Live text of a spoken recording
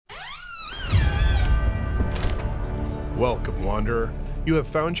Welcome, Wanderer. You have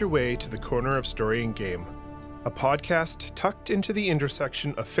found your way to the corner of story and game, a podcast tucked into the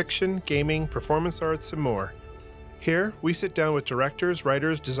intersection of fiction, gaming, performance arts, and more. Here, we sit down with directors,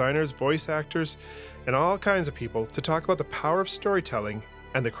 writers, designers, voice actors, and all kinds of people to talk about the power of storytelling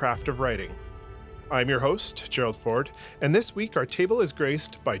and the craft of writing. I'm your host, Gerald Ford, and this week our table is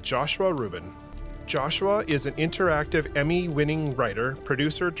graced by Joshua Rubin. Joshua is an interactive Emmy-winning writer,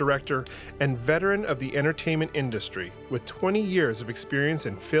 producer, director, and veteran of the entertainment industry with 20 years of experience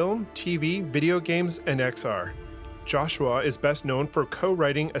in film, TV, video games, and XR. Joshua is best known for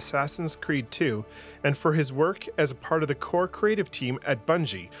co-writing Assassin's Creed 2 and for his work as a part of the core creative team at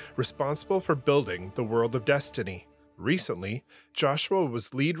Bungie, responsible for building the world of Destiny. Recently, Joshua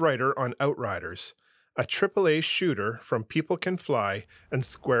was lead writer on Outriders, a AAA shooter from People Can Fly and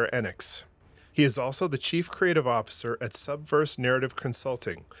Square Enix. He is also the Chief Creative Officer at Subverse Narrative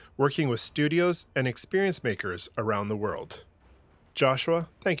Consulting, working with studios and experience makers around the world. Joshua,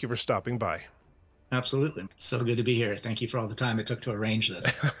 thank you for stopping by. Absolutely. It's so good to be here. Thank you for all the time it took to arrange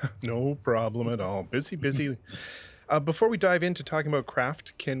this. No problem at all. Busy. Before we dive into talking about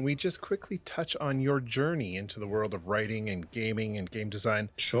craft, can we just quickly touch on your journey into the world of writing and gaming and game design?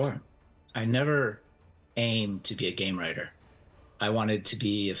 Sure. I never aimed to be a game writer. I wanted to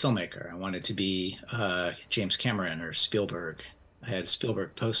be a filmmaker. I wanted to be James Cameron or Spielberg. I had a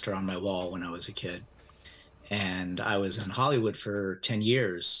Spielberg poster on my wall when I was a kid. And I was in Hollywood for 10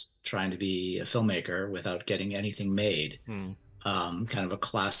 years trying to be a filmmaker without getting anything made. Kind of a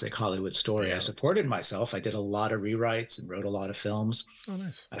classic Hollywood story. Yeah. I supported myself. I did a lot of rewrites and wrote a lot of films. Oh,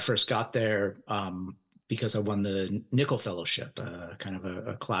 nice. I first got there because I won the Nickel Fellowship, kind of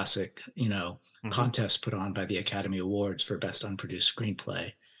a classic, contest put on by the Academy Awards for Best Unproduced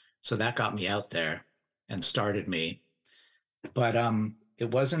Screenplay. So that got me out there and started me. But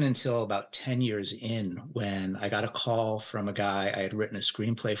it wasn't until about 10 years in when I got a call from a guy I had written a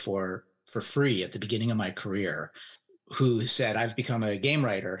screenplay for free at the beginning of my career, who said, I've become a game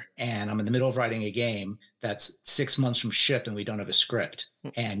writer and I'm in the middle of writing a game that's 6 months from ship and we don't have a script.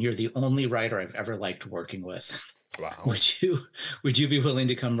 And you're the only writer I've ever liked working with. Wow. Would you be willing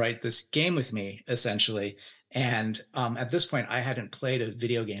to come write this game with me, essentially? And at this point, I hadn't played a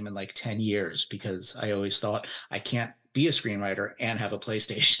video game in like 10 years because I always thought I can't be a screenwriter and have a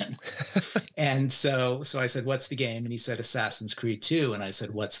PlayStation. And so I said, what's the game? And he said, Assassin's Creed 2. And I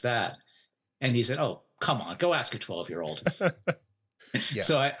said, what's that? And he said, oh, come on, go ask a 12-year-old. Yeah.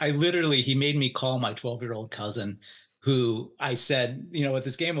 So I literally, he made me call my 12-year-old cousin, who I said, what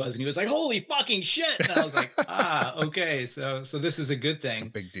this game was. And he was like, holy fucking shit. And I was like, okay. So this is a good thing.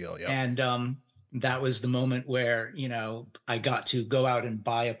 Big deal, yeah. And that was the moment where, I got to go out and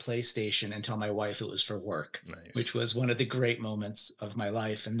buy a PlayStation and tell my wife it was for work, Nice. which was one of the great moments of my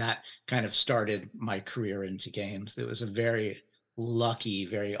life. And that kind of started my career into games. It was a very lucky,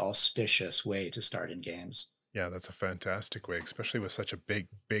 very auspicious way to start in games. Yeah, that's a fantastic way, especially with such a big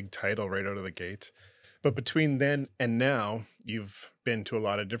title right out of the gate. But between then and now, you've been to a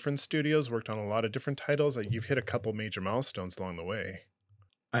lot of different studios, worked on a lot of different titles. You've hit a couple major milestones along the way.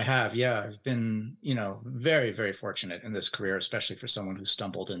 I have, yeah. I've been, very, very fortunate in this career, especially for someone who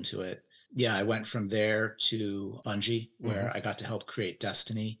stumbled into it. Yeah, I went from there to Bungie, where I got to help create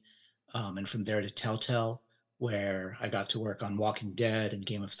Destiny, and from there to Telltale, where I got to work on Walking Dead and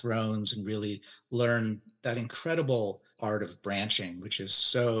Game of Thrones and really learn that incredible art of branching, which is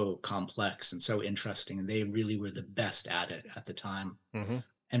so complex and so interesting. And they really were the best at it at the time.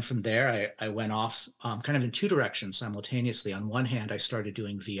 And from there, I went off kind of in two directions simultaneously. On one hand, I started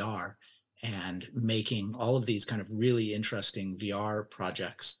doing VR and making all of these kind of really interesting VR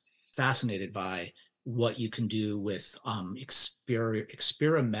projects, fascinated by what you can do with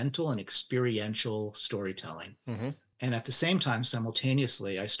experimental and experiential storytelling. And at the same time,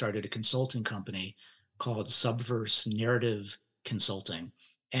 simultaneously, I started a consulting company called Subverse Narrative Consulting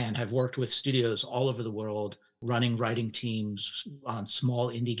and have worked with studios all over the world, running writing teams on small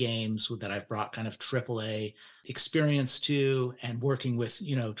indie games that I've brought kind of AAA experience to, and working with,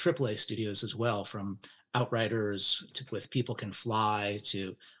 AAA studios as well, from Outriders with People Can Fly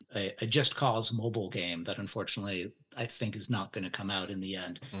to a Just Cause mobile game that unfortunately I think is not going to come out in the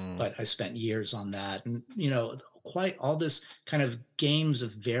end. But I spent years on that, and quite all this kind of games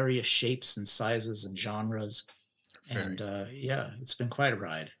of various shapes and sizes and genres. And it's been quite a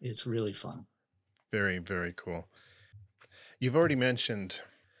ride. It's really fun. Very, very cool. You've already mentioned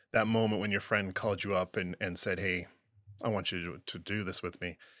that moment when your friend called you up and said, hey, I want you to do this with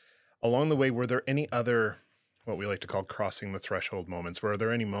me. Along the way, were there any other, what we like to call crossing the threshold moments? Were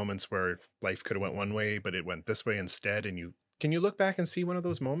there any moments where life could have went one way, but it went this way instead? And can you look back and see one of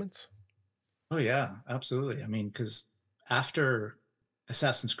those moments? Oh, yeah, absolutely. I mean, because after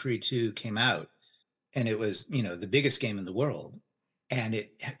Assassin's Creed 2 came out, and it was, the biggest game in the world. And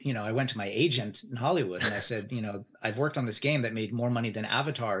I went to my agent in Hollywood and I said, I've worked on this game that made more money than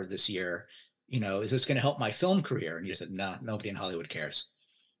Avatar this year. Is this going to help my film career? And he said, no, nobody in Hollywood cares.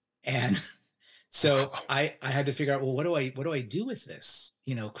 And so Wow. I had to figure out, well, what do I do with this?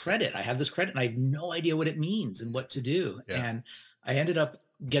 Credit. I have this credit and I have no idea what it means and what to do. Yeah. And I ended up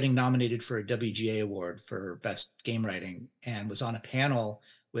getting nominated for a WGA award for best game writing and was on a panel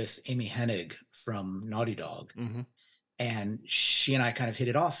with Amy Hennig from Naughty Dog. Mm-hmm. And she and I kind of hit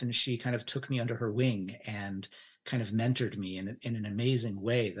it off, and she kind of took me under her wing and kind of mentored me in an amazing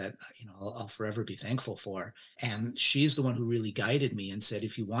way that I'll forever be thankful for. And she's the one who really guided me and said,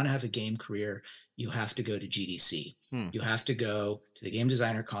 if you want to have a game career, you have to go to GDC. You have to go to the Game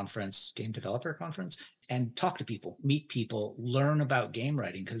Designer Conference, Game Developer Conference, and talk to people, meet people, learn about game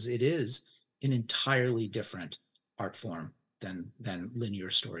writing, because it is an entirely different art form than linear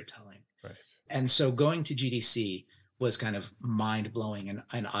storytelling. Right. And so going to GDC was kind of mind-blowing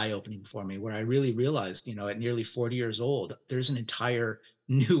and eye-opening for me, where I really realized, at nearly 40 years old, there's an entire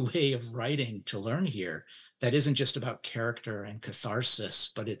new way of writing to learn here that isn't just about character and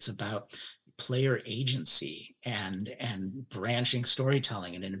catharsis, but it's about player agency and branching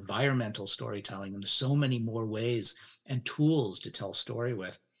storytelling and environmental storytelling, and so many more ways and tools to tell story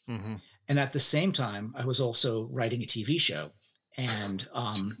with. Mm-hmm. And at the same time, I was also writing a TV show. And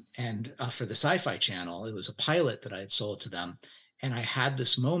for the Sci-Fi Channel, it was a pilot that I had sold to them. And I had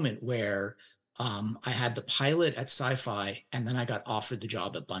this moment where I had the pilot at Sci-Fi, and then I got offered the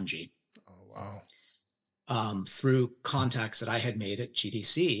job at Bungie. Oh, wow. Through contacts that I had made at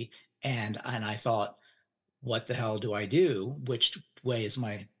GDC. And I thought, what the hell do I do? Which way is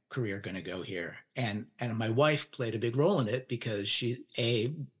my career going to go here? And my wife played a big role in it, because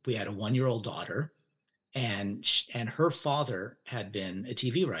we had a 1-year-old daughter. And her father had been a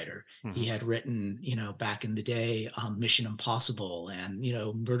TV writer. Mm-hmm. He had written, back in the day, Mission Impossible and,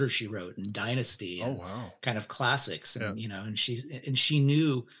 Murder, She Wrote and Dynasty and kind of classics. And, and she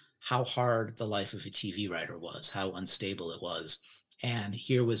knew how hard the life of a TV writer was, how unstable it was. And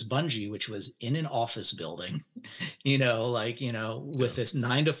here was Bungie, which was in an office building, with this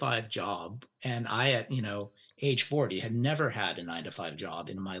 9-to-5 job. And I, at, age 40, had never had a 9-to-5 job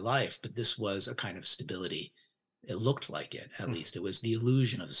in my life, but this was a kind of stability. It looked like it, at least. It was the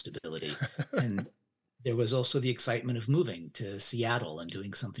illusion of stability. And there was also the excitement of moving to Seattle and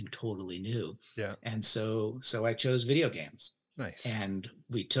doing something totally new. Yeah. And so I chose video games. Nice. And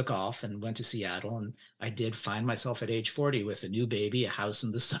we took off and went to Seattle. And I did find myself at age 40 with a new baby, a house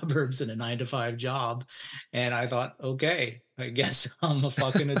in the suburbs, and a 9-to-5 job. And I thought, okay, I guess I'm a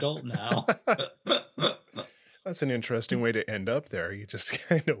fucking adult now. That's an interesting way to end up there. You just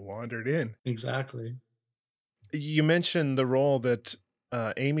kind of wandered in. Exactly. You mentioned the role that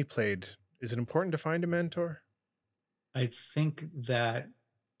Amy played. Is it important to find a mentor? I think that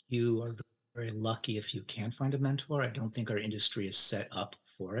you are very lucky if you can find a mentor. I don't think our industry is set up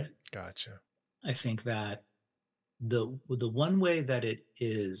for it. Gotcha. I think that the one way that it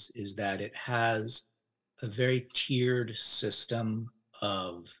is that it has a very tiered system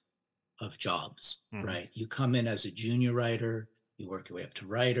of jobs, right? You come in as a junior writer, you work your way up to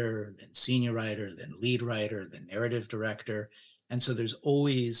writer, then senior writer, then lead writer, then narrative director. And so there's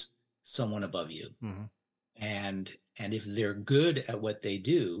always someone above you. And if they're good at what they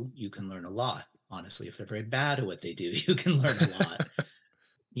do, you can learn a lot. Honestly, if they're very bad at what they do, you can learn a lot.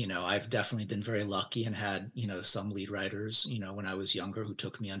 I've definitely been very lucky and had, some lead writers, when I was younger, who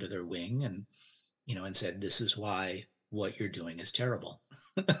took me under their wing and, and said, this is why what you're doing is terrible.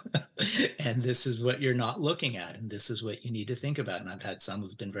 And this is what you're not looking at. And this is what you need to think about. And I've had some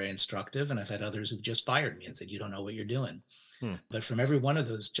who've been very instructive, and I've had others who've just fired me and said, you don't know what you're doing. But from every one of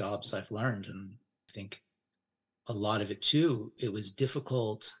those jobs I've learned, and I think a lot of it too, it was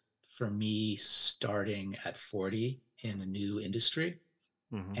difficult for me starting at 40 in a new industry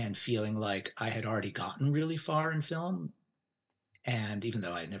and feeling like I had already gotten really far in film. And even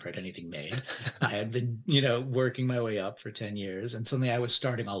though I had never had anything made, I had been, working my way up for 10 years, and suddenly I was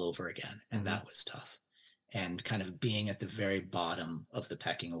starting all over again. And that was tough. And kind of being at the very bottom of the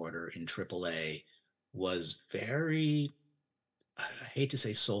pecking order in AAA was very, I hate to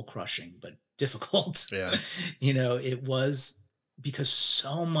say soul crushing, but difficult. Yeah. It was, because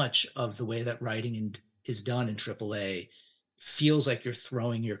so much of the way that writing is done in AAA feels like you're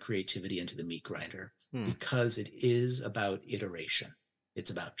throwing your creativity into the meat grinder, because it is about iteration. It's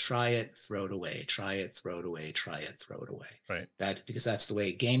about try it, throw it away, try it, throw it away, try it, throw it away. Right. Because that's the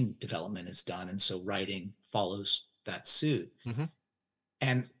way game development is done. And so writing follows that suit.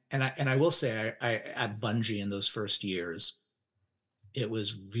 And And I will say I at Bungie in those first years, it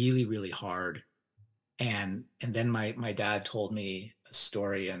was really, really hard. And then my dad told me a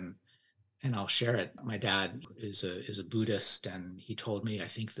story, and I'll share it. My dad is a Buddhist, and he told me, I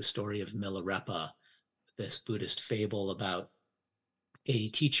think, the story of Milarepa, this Buddhist fable about a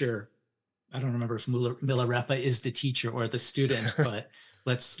teacher. I don't remember if Milarepa is the teacher or the student, but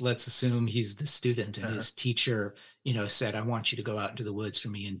let's assume he's the student. And Uh-huh. his teacher, said, "I want you to go out into the woods for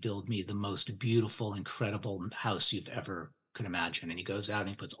me and build me the most beautiful, incredible house you've ever could imagine." And he goes out and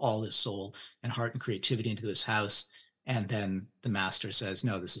he puts all his soul and heart and creativity into this house. And then the master says,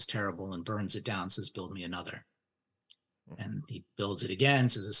 "No, this is terrible," and burns it down. Says, "Build me another." And he builds it again,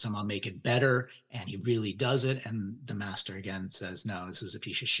 says, "This time I'll make it better." And he really does it. And the master again says, "No, this is a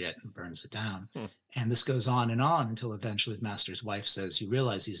piece of shit," and burns it down. Hmm. And this goes on and on until eventually the master's wife says, "You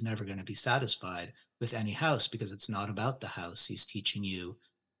realize he's never going to be satisfied with any house, because it's not about the house. He's teaching you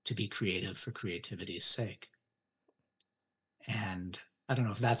to be creative for creativity's sake." And I don't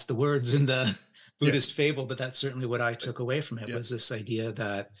know if that's the words in the Yeah. Buddhist fable, but that's certainly what I took away from it, Yeah. was this idea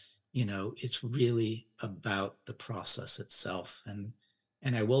that, it's really about the process itself. And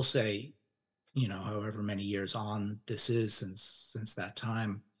I will say, however many years on this is since that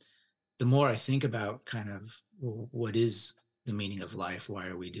time, the more I think about kind of, well, what is the meaning of life? Why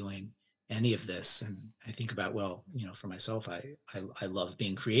are we doing any of this? And I think about, well, for myself, I love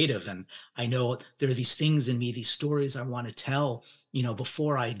being creative, and I know there are these things in me, these stories I want to tell,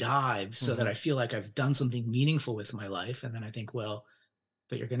 before I die, so that Hmm. I feel like I've done something meaningful with my life. And then I think, well,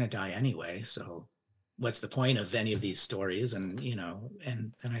 but you're going to die anyway, so what's the point of any of these stories? And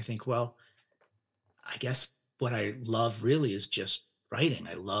then I think, well, I guess what I love really is just writing.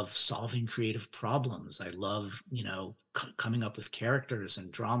 I love solving creative problems. I love, coming up with characters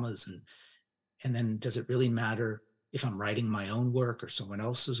and dramas. And then does it really matter if I'm writing my own work or someone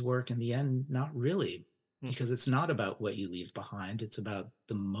else's work? In the end, not really, because it's not about what you leave behind. It's about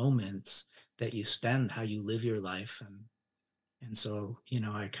the moments that you spend, how you live your life. And so,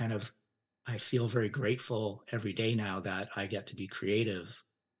 I feel very grateful every day now that I get to be creative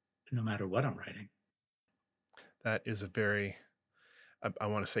no matter what I'm writing. That is a very, I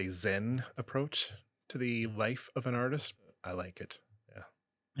want to say, Zen approach to the life of an artist. I like it.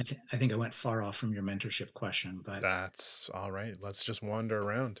 Yeah. I think I went far off from your mentorship question, but That's all right. Let's just wander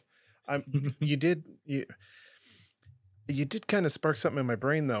around. You did, you did kind of spark something in my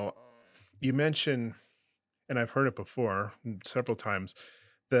brain, though. You mentioned, and I've heard it before several times,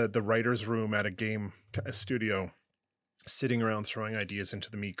 the writer's room at a a studio, sitting around throwing ideas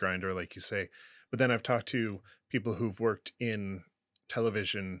into the meat grinder, like you say. But then I've talked to people who've worked in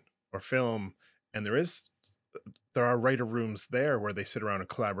television or film, and there are writer rooms there where they sit around and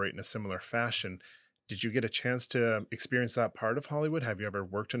collaborate in a similar fashion. Did you get a chance to experience that part of Hollywood? Have you ever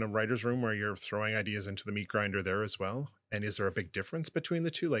worked in a writer's room where you're throwing ideas into the meat grinder there as well? And is there a big difference between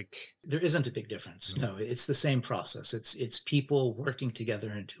the two? Like, there isn't a big difference. no. No, it's the same process. It's people working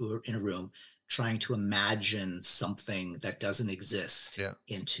together in a room, trying to imagine something that doesn't exist Yeah.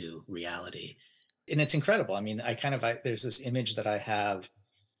 into reality. And it's incredible. I mean, there's this image that I have,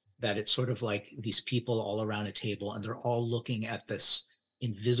 that it's sort of like these people all around a table, and they're all looking at this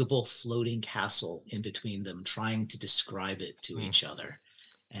invisible floating castle in between them, trying to describe it to Mm. each other.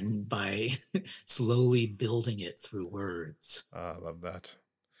 And by slowly building it through words. I love that.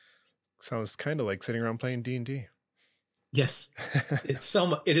 Sounds kind of like sitting around playing D&D. Yes,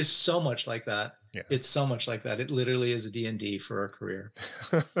 it is so much like that. Yeah. It's so much like that. It literally is a D&D for a career.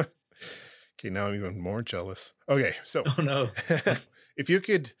 Okay, now I'm even more jealous. Okay, so Oh no. if you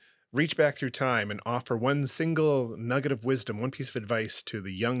could reach back through time and offer one single nugget of wisdom, one piece of advice to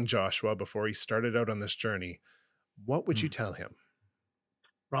the young Joshua before he started out on this journey, what would you Hmm. tell him?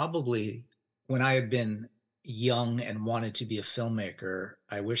 Probably when I had been young and wanted to be a filmmaker,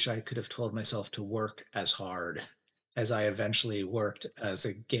 I wish I could have told myself to work as hard as I eventually worked as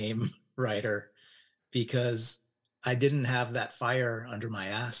a game writer, because I didn't have that fire under my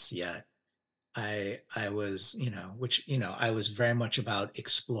ass yet. I was, I was very much about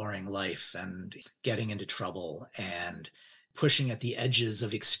exploring life and getting into trouble and pushing at the edges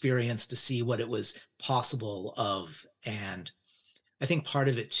of experience to see what it was possible of. And I think part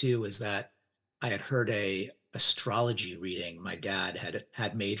of it too is that I had heard a astrology reading my dad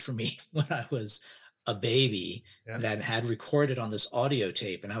had made for me when I was a baby, Yeah. that had recorded on this audio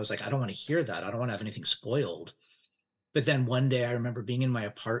tape. And I was like, I don't want to hear that. I don't want to have anything spoiled. But then one day I remember being in my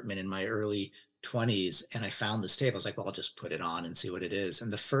apartment in my early 20s, and I found this tape. I was like, well, I'll just put it on and see what it is.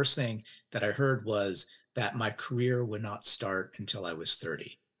 And the first thing that I heard was that my career would not start until I was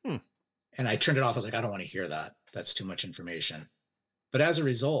 30. Hmm. And I turned it off. I was like, I don't want to hear that. That's too much information. But as a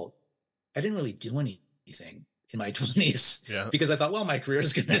result, I didn't really do anything in my 20s Yeah. because I thought, well, my career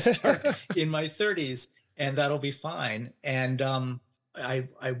is going to start in my 30s and that'll be fine. And I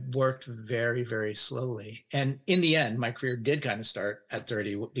worked very, very slowly. And in the end, my career did kind of start at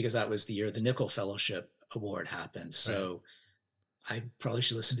 30 because that was the year the Nickel Fellowship Award happened. Right. So I probably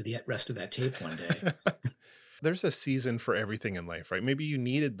should listen to the rest of that tape one day. There's a season for everything in life, right? Maybe you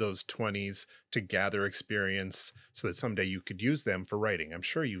needed those 20s to gather experience so that someday you could use them for writing. I'm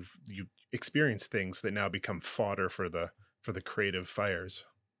sure you experienced things that now become fodder for the creative fires.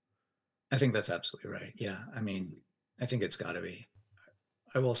 I think that's absolutely right. Yeah. I mean, I think it's got to be.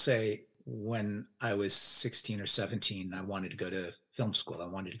 I will say when I was 16 or 17, I wanted to go to film school. I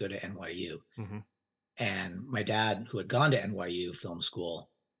wanted to go to NYU. Hmm. And my dad, who had gone to NYU film school,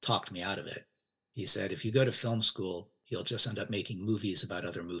 talked me out of it. He said, if you go to film school, you'll just end up making movies about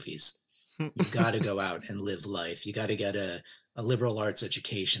other movies. You've got to go out and live life. You got to get a liberal arts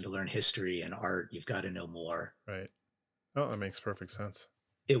education to learn history and art. You've got to know more. Right. Oh, that makes perfect sense.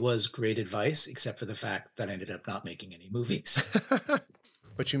 It was great advice, except for the fact that I ended up not making any movies.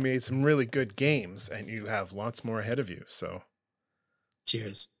 But you made some really good games and you have lots more ahead of you. So,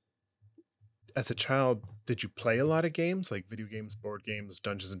 Cheers. as a child, did you play a lot of games like video games, board games,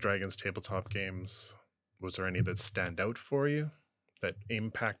 Dungeons and Dragons, tabletop games? Was there any that stand out for you that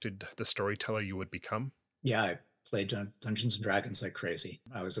impacted the storyteller you would become? Yeah, I played Dungeons and Dragons like crazy.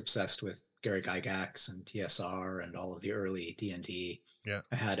 I was obsessed with Gary Gygax and TSR and all of the early D&D. Yeah.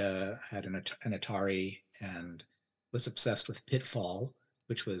 I had an Atari and was obsessed with Pitfall,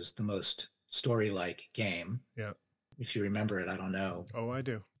 which was the most story-like game. Yeah. If you remember it, I don't know. Oh, I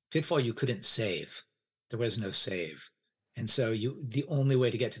do. Pitfall, you couldn't save. There was no save. And so the only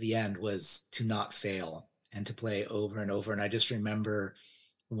way to get to the end was to not fail and to play over and over. And I just remember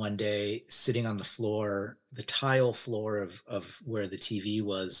one day sitting on the floor, the tile floor of where the TV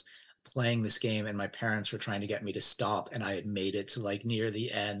was, playing this game, and my parents were trying to get me to stop, and I had made it to like near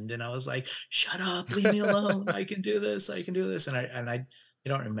the end, and I was like, shut up, leave me alone, I can do this, I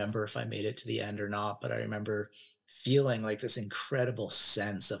don't remember if I made it to the end or not, but I remember feeling like this incredible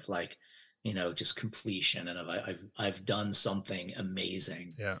sense of like, just completion, and I've done something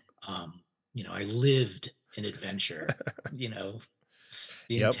amazing. Yeah. I lived an adventure. you know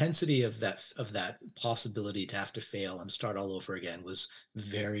the Yep. intensity of that possibility to have to fail and start all over again was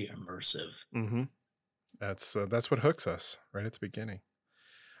very immersive. Mm-hmm. That's what hooks us right at the beginning.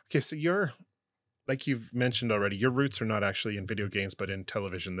 Okay, so like you've mentioned already, your roots are not actually in video games, but in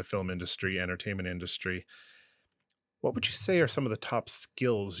television, the film industry, entertainment industry. What would you say are some of the top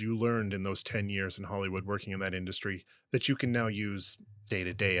skills you learned in those 10 years in Hollywood working in that industry that you can now use day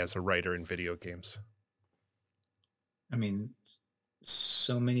to day as a writer in video games? I mean,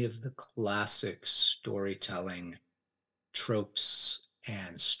 so many of the classic storytelling tropes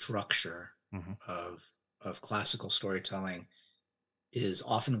and structure Mm-hmm. of classical storytelling is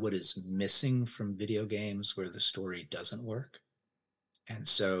often what is missing from video games where the story doesn't work. And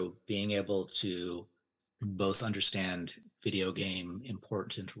so being able to both understand video game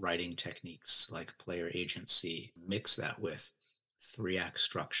important writing techniques like player agency, mix that with 3-act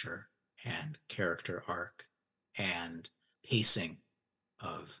structure and character arc and pacing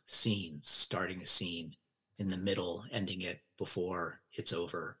of scenes, starting a scene in the middle, ending it before it's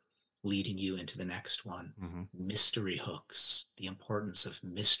over, leading you into the next one. Mm-hmm. Mystery hooks, the importance of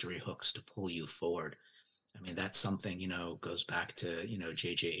mystery hooks to pull you forward. I mean, that's something, goes back to,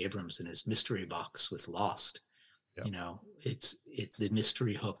 J.J. Abrams and his mystery box with Lost. Yep. It's the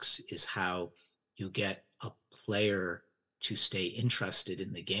mystery hooks is how you get a player to stay interested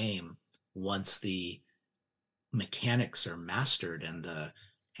in the game once the mechanics are mastered and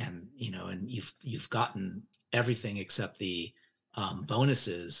you've gotten everything except the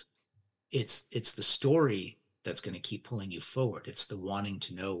bonuses. It's the story that's going to keep pulling you forward. It's the wanting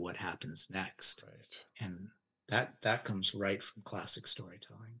to know what happens next. Right. And that comes right from classic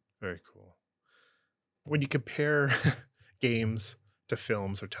storytelling. Very cool. When you compare games to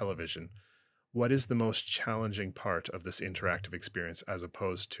films or television, what is the most challenging part of this interactive experience as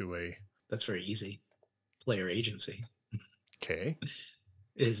opposed to a... That's very easy. Player agency. Okay.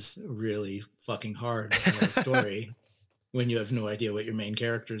 Is really fucking hard to tell a story when you have no idea what your main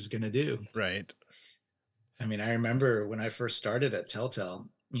character is going to do. Right. I mean, I remember when I first started at Telltale,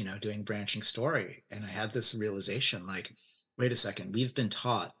 doing branching story, and I had this realization like, wait a second, we've been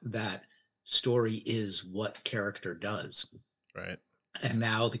taught that story is what character does. Right. And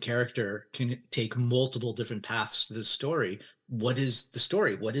now the character can take multiple different paths to the story. What is the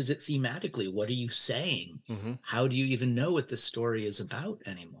story? What is it thematically? What are you saying? Mm-hmm. How do you even know what the story is about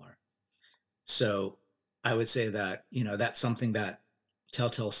anymore? So I would say that, that's something that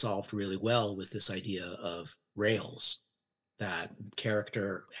Telltale solved really well with this idea of rails that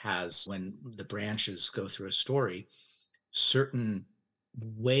character has when the branches go through a story, certain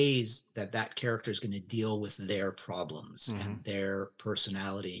ways that that character is going to deal with their problems Hmm. and their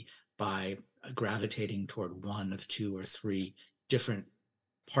personality by gravitating toward one of two or three different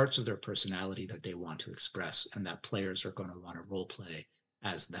parts of their personality that they want to express and that players are going to want to role play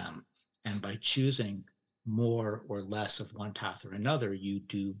as them. And by choosing more or less of one path or another, you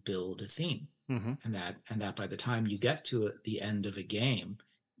do build a theme. Hmm. And that by the time you get to the end of a game,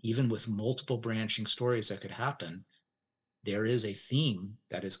 even with multiple branching stories that could happen, there is a theme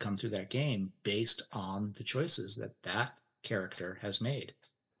that has come through that game based on the choices that that character has made.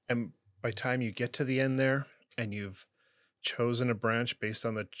 And by time you get to the end there and you've chosen a branch based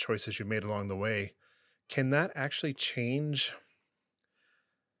on the choices you made along the way, can that actually change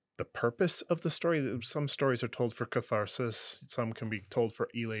the purpose of the story? Some stories are told for catharsis, some can be told for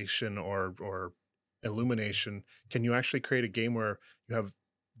elation or illumination. Can you actually create a game where you have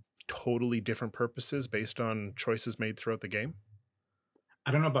totally different purposes based on choices made throughout the game?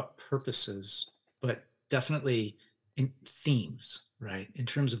 I don't know about purposes, but definitely in themes, right? In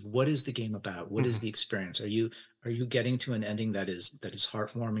terms of what is the game about? What is Hmm. the experience? Are you getting to an ending that is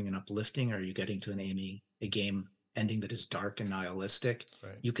heartwarming and uplifting? Or are you getting to a game ending that is dark and nihilistic?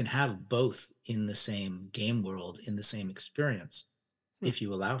 Right. You can have both in the same game world, in the same experience, Hmm. if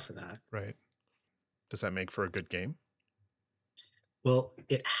you allow for that. Right. Does that make for a good game? Well,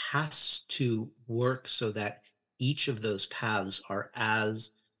 it has to work so that each of those paths are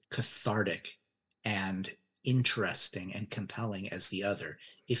as cathartic and interesting and compelling as the other.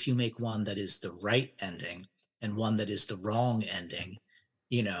 If you make one that is the right ending and one that is the wrong ending,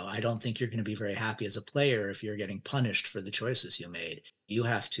 I don't think you're going to be very happy as a player if you're getting punished for the choices you made. You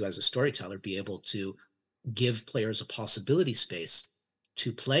have to, as a storyteller, be able to give players a possibility space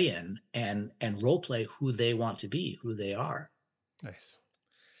to play in and role play who they want to be, who they are. Nice.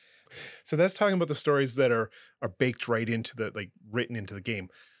 So that's talking about the stories that are baked right into the like written into the game.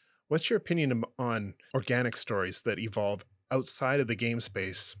 What's your opinion on organic stories that evolve outside of the game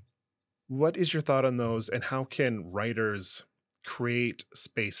space? What is your thought on those, and how can writers create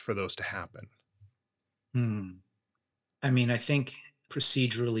space for those to happen? Hmm. I mean, I think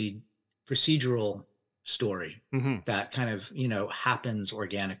procedural story Hmm. that kind of, happens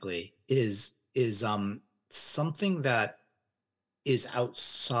organically is something that is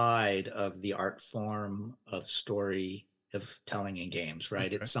outside of the art form of story of telling in games, right?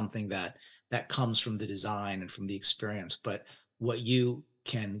 Okay. It's something that comes from the design and from the experience, but what you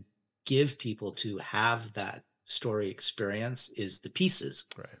can give people to have that story experience is the pieces.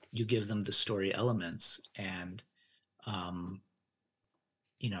 Right. You give them the story elements and um,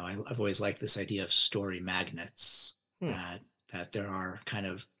 I've always liked this idea of story magnets Hmm. that there are kind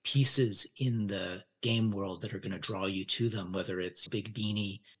of pieces in the game world that are going to draw you to them, whether it's big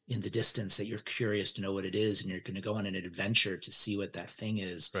beanie in the distance that you're curious to know what it is and you're going to go on an adventure to see what that thing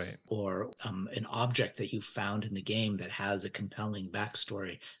is, Right. or an object that you found in the game that has a compelling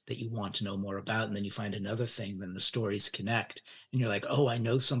backstory that you want to know more about. And then you find another thing, then the stories connect and you're like, oh, I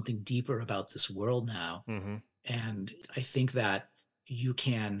know something deeper about this world now. Hmm. And I think that you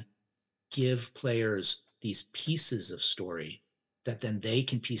can give players these pieces of story that then they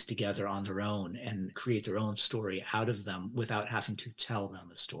can piece together on their own and create their own story out of them without having to tell them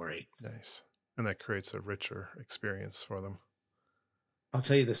a story. Nice. And that creates a richer experience for them. I'll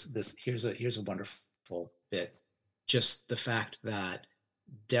tell you this here's a wonderful bit. Just the fact that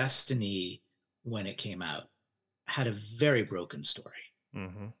Destiny, when it came out, had a very broken story,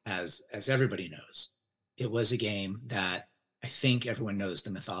 Hmm. as everybody knows. It was a game that I think everyone knows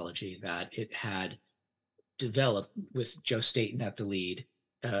the mythology that it had developed with Joe Staten at the lead,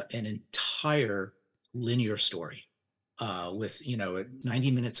 an entire linear story with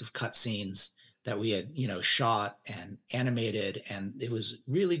 90 minutes of cutscenes that we had shot and animated, and it was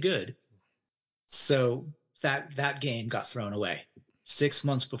really good. So that game got thrown away. 6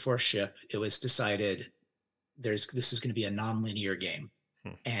 months before ship, it was decided this is going to be a non-linear game,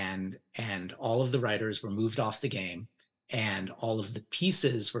 Hmm. and all of the writers were moved off the game and all of the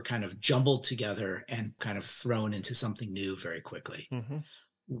pieces were kind of jumbled together and kind of thrown into something new very quickly. Hmm.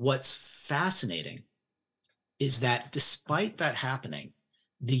 What's fascinating is that despite that happening,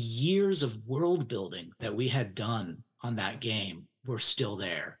 the years of world building that we had done on that game were still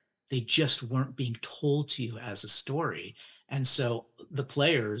there. They just weren't being told to you as a story. And so the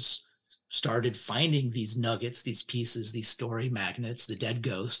players started finding these nuggets, these pieces, these story magnets, the dead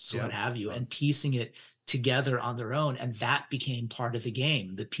ghosts, Yeah. what have you, and piecing it together on their own. And that became part of the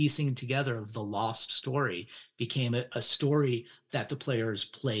game. The piecing together of the lost story became a story that the players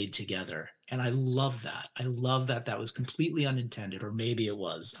played together. And I love that. I love that that was completely unintended, or maybe it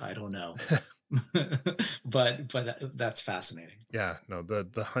was. I don't know. But that's fascinating. Yeah, no,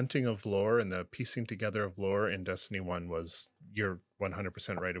 the hunting of lore and the piecing together of lore in Destiny 1 was, you're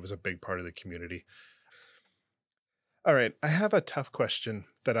 100% right. It was a big part of the community. All right, I have a tough question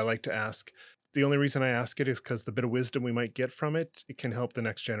that I like to ask. The only reason I ask it is because the bit of wisdom we might get from it, it can help the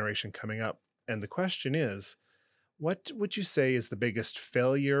next generation coming up. And the question is, what would you say is the biggest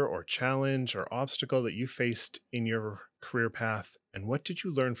failure or challenge or obstacle that you faced in your career path? And what did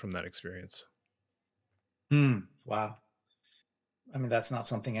you learn from that experience? Wow. I mean, that's not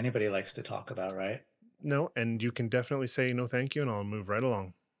something anybody likes to talk about, right? No, and you can definitely say no thank you, and I'll move right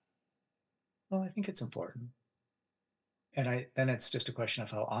along. Well, I think it's important. And then it's just a question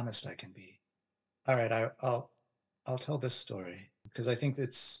of how honest I can be. All right, I'll tell this story because I think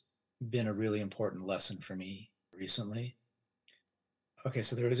it's been a really important lesson for me recently. Okay,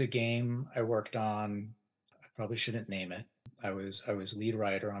 so there was a game I worked on. I probably shouldn't name it. I was lead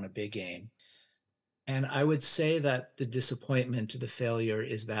writer on a big game. And I would say that the disappointment, the failure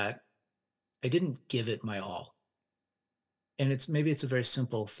is that I didn't give it my all. And it's a very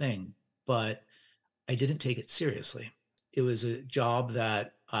simple thing, but I didn't take it seriously. It was a job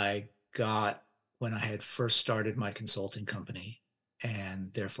that I got when I had first started my consulting company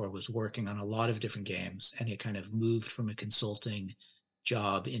and therefore was working on a lot of different games. And it kind of moved from a consulting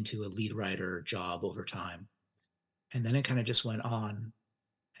job into a lead writer job over time. And then it kind of just went on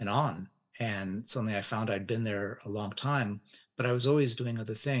and on. And suddenly I found I'd been there a long time, but I was always doing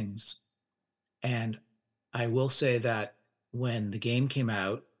other things. And I will say that when the game came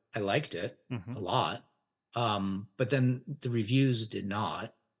out, I liked it Hmm. a lot. But then the reviews did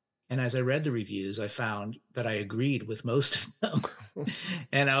not. And as I read the reviews, I found that I agreed with most of them.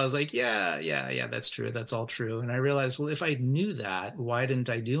 And I was like, yeah, yeah, yeah, that's true. That's all true. And I realized, well, if I knew that, why didn't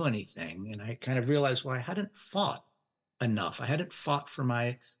I do anything? And I kind of realized, well, I hadn't fought enough. I hadn't fought for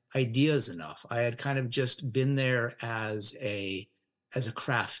my ideas enough. I had kind of just been there as a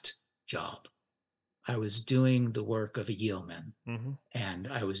craft job. I was doing the work of a yeoman Hmm. and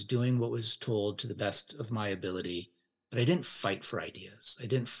I was doing what was told to the best of my ability, but I didn't fight for ideas. I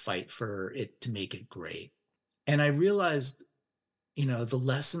didn't fight for it to make it great. And I realized, the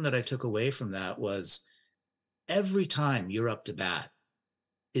lesson that I took away from that was every time you're up to bat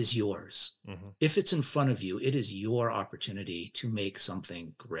is yours. Hmm. If it's in front of you, it is your opportunity to make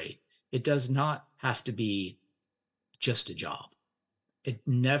something great. It does not have to be just a job. It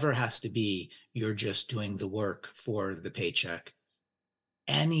never has to be you're just doing the work for the paycheck.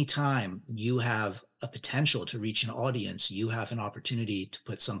 Anytime you have a potential to reach an audience, you have an opportunity to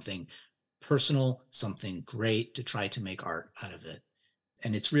put something personal, something great to try to make art out of it.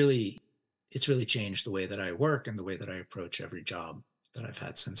 And it's really changed the way that I work and the way that I approach every job that I've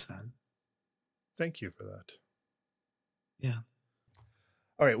had since then. Thank you for that. Yeah.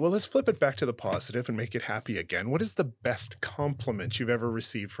 All right, well, let's flip it back to the positive and make it happy again. What is the best compliment you've ever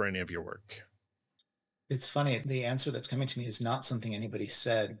received for any of your work? It's funny. The answer that's coming to me is not something anybody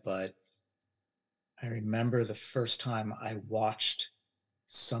said, but I remember the first time I watched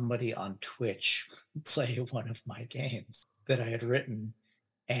somebody on Twitch play one of my games that I had written,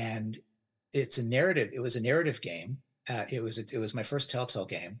 and it's a narrative. It was a narrative game. It was my first Telltale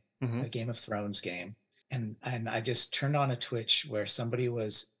game, Hmm. a Game of Thrones game, and I just turned on a Twitch where somebody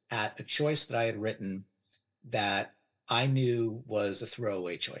was at a choice that I had written that I knew was a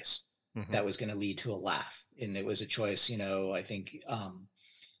throwaway choice Hmm. that was going to lead to a laugh, and it was a choice. I think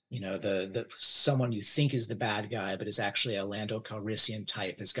the someone you think is the bad guy, but is actually a Lando Calrissian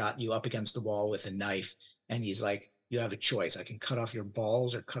type, has got you up against the wall with a knife, and he's like, "You have a choice. I can cut off your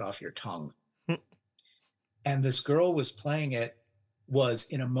balls or cut off your tongue." And this girl was playing it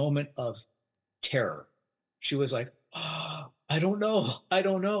was in a moment of terror. She was like, "Oh, I don't know. I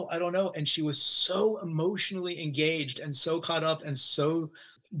don't know. I don't know." And she was so emotionally engaged and so caught up and so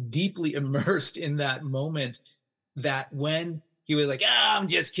deeply immersed in that moment that when he was like, I'm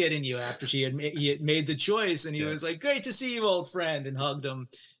just kidding you, after he had made the choice, and he Yeah. was like, great to see you, old friend, and hugged him,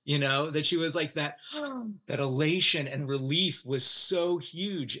 that she was like that, that elation and relief was so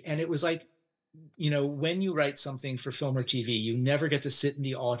huge. And it was like, when you write something for film or TV, you never get to sit in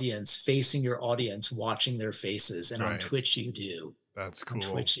the audience, facing your audience, watching their faces. And on Right. Twitch, you do. That's On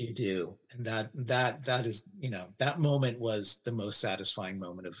cool. Twitch, you do. And that is, that moment was the most satisfying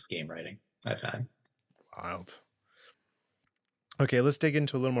moment of game writing I've had. Wild. Okay, let's dig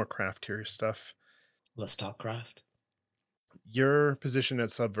into a little more craftier stuff. Let's talk craft. Your position at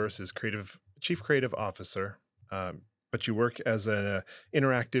Subverse is chief creative officer, but you work as an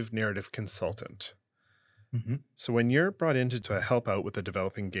interactive narrative consultant. hmm So when you're brought in to help out with a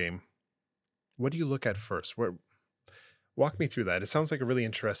developing game, what do you look at first? Walk me through that. It sounds like a really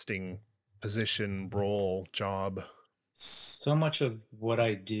interesting position, role, job. So much of what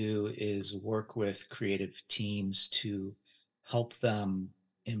I do is work with creative teams to help them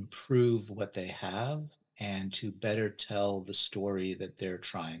improve what they have and to better tell the story that they're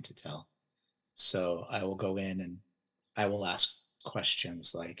trying to tell. So I will go in and I will ask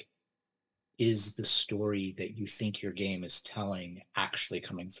questions like, is the story that you think your game is telling actually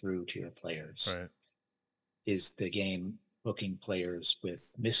coming through to your players? Right. Is the game hooking players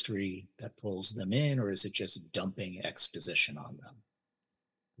with mystery that pulls them in, or is it just dumping exposition on them?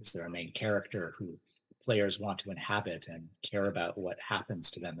 Is there a main character who players want to inhabit and care about what happens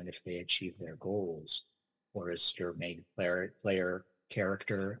to them and if they achieve their goals? Or is your main player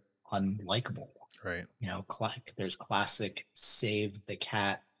character unlikable? Right. There's classic save the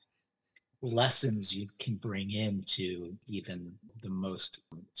cat lessons you can bring into even the most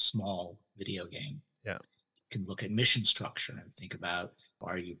small video game. Yeah. You can look at mission structure and think about,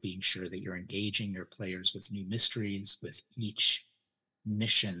 are you being sure that you're engaging your players with new mysteries with each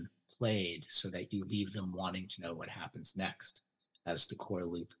mission played so that you leave them wanting to know what happens next as the core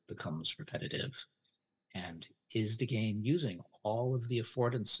loop becomes repetitive? And is the game using all of the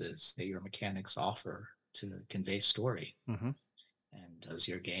affordances that your mechanics offer to convey story? Mm-hmm. And does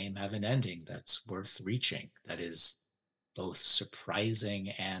your game have an ending that's worth reaching, that is both surprising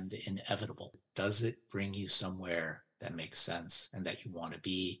and inevitable? Does it bring you somewhere that makes sense and that you want to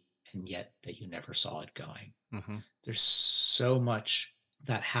be, and yet that you never saw it going? Mm-hmm. There's so much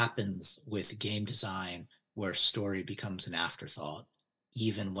that happens with game design where story becomes an afterthought,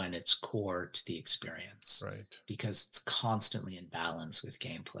 even when it's core to the experience, Right. because it's constantly in balance with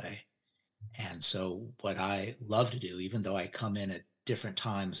gameplay. And so, what I love to do, even though I come in at different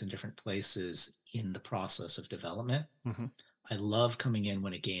times and different places in the process of development, Mm-hmm. I love coming in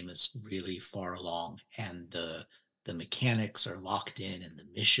when a game is really far along and the mechanics are locked in and the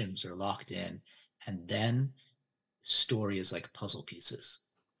missions are locked in, and then story is like puzzle pieces,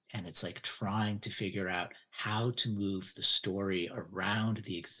 and it's like trying to figure out how to move the story around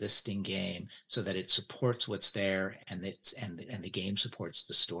the existing game so that it supports what's there, and the game supports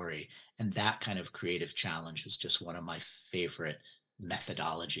the story. And that kind of creative challenge is just one of my favorite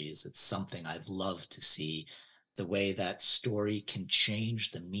methodologies. It's something I've loved to see, the way that story can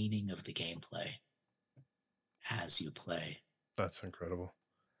change the meaning of the gameplay as you play. That's incredible.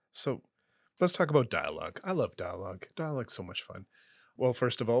 So let's talk about dialogue. I love dialogue. Dialogue's so much fun. Well,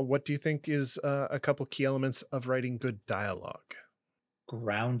 first of all, what do you think is a couple key elements of writing good dialogue?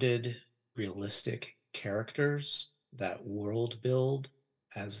 Grounded, realistic characters that world build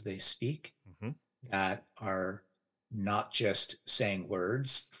as they speak, Mm-hmm. that are not just saying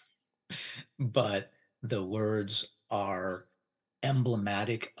words, but the words are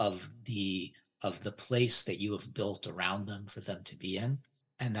emblematic of the place that you have built around them for them to be in.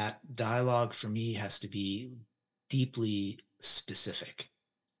 And that dialogue for me has to be deeply specific.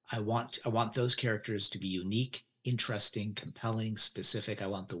 I want those characters to be unique, interesting, compelling, specific. I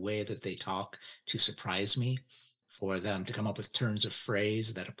want the way that they talk to surprise me, for them to come up with turns of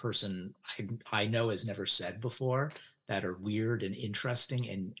phrase that a person I know has never said before, that are weird and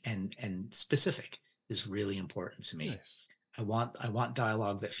interesting and specific, is really important to me. Nice. I want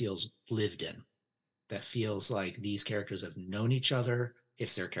dialogue that feels lived in, that feels like these characters have known each other,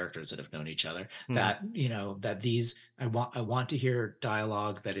 if they're characters that have known each other, Mm-hmm. that I want to hear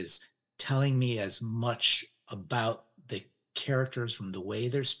dialogue that is telling me as much about the characters from the way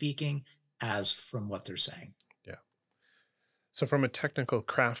they're speaking as from what they're saying. Yeah. So, from a technical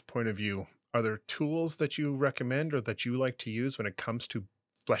craft point of view, are there tools that you recommend or that you like to use when it comes to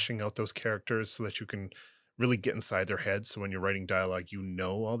fleshing out those characters so that you can really get inside their heads? So, when you're writing dialogue, you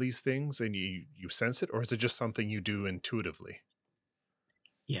know all these things and you sense it, or is it just something you do intuitively?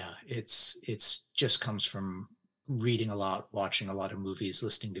 Yeah, it's just comes from reading a lot, watching a lot of movies,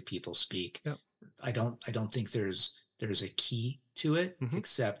 listening to people speak. Yeah. I don't think there's a key to it Mm-hmm.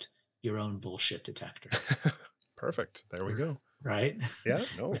 except your own bullshit detector. Perfect. There we go. Right? Yeah.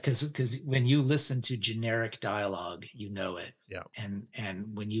 No. Because when you listen to generic dialogue, you know it. Yeah. And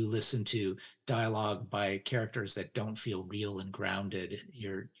when you listen to dialogue by characters that don't feel real and grounded,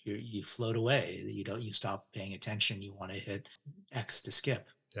 you float away. You stop paying attention. You want to hit X to skip.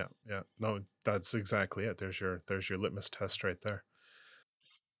 Yeah. Yeah. No, that's exactly it. There's your litmus test right there.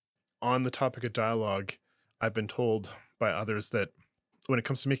 On the topic of dialogue, I've been told by others that when it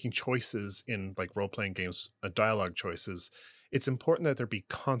comes to making choices in like role playing games, dialogue choices, it's important that there be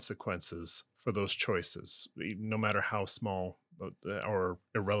consequences for those choices, no matter how small or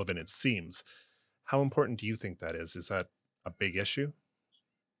irrelevant it seems. How important do you think that is? Is that a big issue?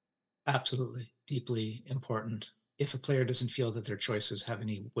 Absolutely, deeply important. If a player doesn't feel that their choices have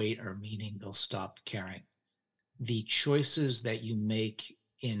any weight or meaning, they'll stop caring. The choices that you make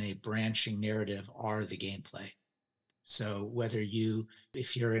in a branching narrative are the gameplay. So whether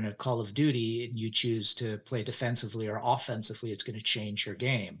if you're in a Call of Duty and you choose to play defensively or offensively, it's going to change your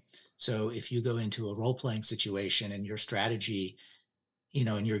game. So if you go into a role playing situation and your strategy,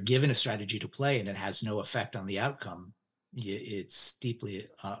 and you're given a strategy to play and it has no effect on the outcome, it's deeply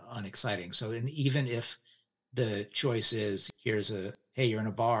unexciting. So, and even if the choice is hey, you're in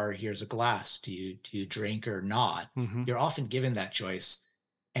a bar, here's a glass, do you drink or not, Hmm. you're often given that choice.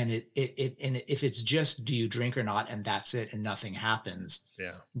 And if it's just do you drink or not and that's it and nothing happens,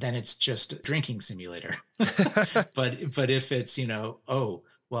 Yeah. then it's just a drinking simulator. But if it's, oh,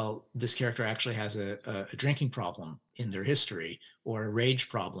 well, this character actually has a drinking problem in their history, or a rage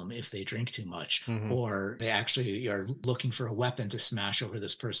problem if they drink too much, Hmm. or they actually are looking for a weapon to smash over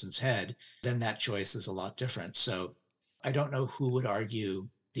this person's head, then that choice is a lot different. So I don't know who would argue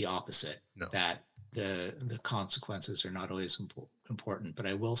the opposite, No. that the consequences are not always important. But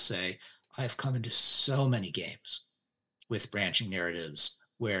I will say I've come into so many games with branching narratives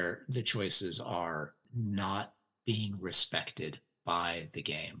where the choices are not being respected by the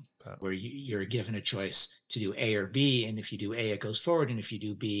game, That, where you're given a choice to do A or B. And if you do A, it goes forward. And if you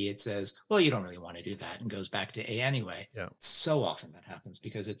do B, it says, well, you don't really want to do that and goes back to A anyway. yeah. So often that happens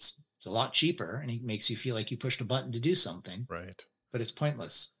because it's a lot cheaper and it makes you feel like you pushed a button to do something, Right. but it's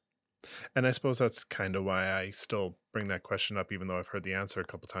pointless. And I suppose that's kind of why I still bring that question up, even though I've heard the answer a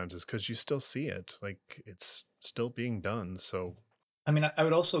couple times, is because you still see it. Like it's still being done. So, I mean, I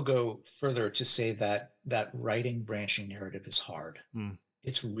would also go further to say that writing branching narrative is hard. mm,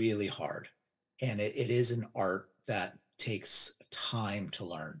 It's really hard. And it is an art that takes time to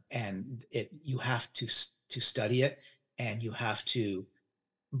learn. And you have to study it, and you have to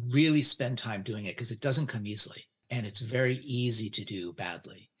really spend time doing it because it doesn't come easily. And it's very easy to do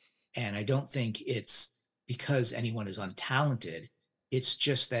badly. And I don't think it's because anyone is untalented. It's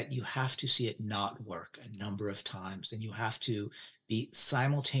just that you have to see it not work a number of times. And you have to be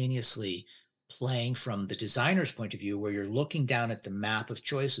simultaneously playing from the designer's point of view, where you're looking down at the map of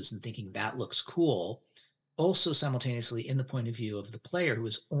choices and thinking that looks cool, also simultaneously in the point of view of the player who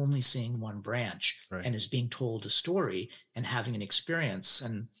is only seeing one branch right. and is being told a story and having an experience.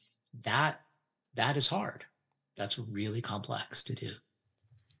 And that that is hard. That's really complex to do.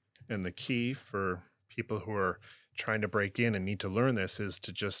 And the key for people who are trying to break in and need to learn this is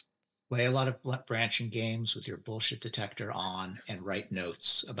to just, Play a lot of branching games with your bullshit detector on and write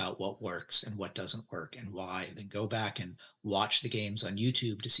notes about what works and what doesn't work and why. Then go back and watch the games on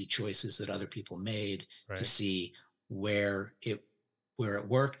YouTube to see choices that other people made, to right. see where it where it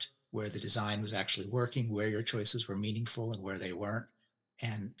worked, where the design was actually working, where your choices were meaningful and where they weren't,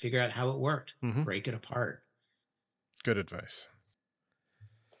 and figure out how it worked. Hmm. Break it apart. Good advice.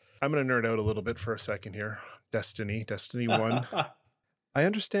 I'm going to nerd out a little bit for a second here. Destiny 1. I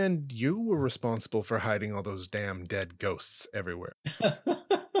understand you were responsible for hiding all those damn dead ghosts everywhere.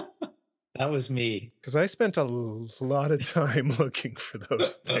 That was me. Because I spent a lot of time looking for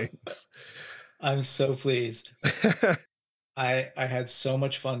those things. I'm so pleased. I had so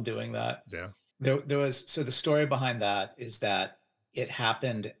much fun doing that. Yeah. There was, so the story behind that is that it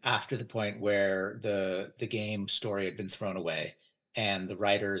happened after the point where the game story had been thrown away and the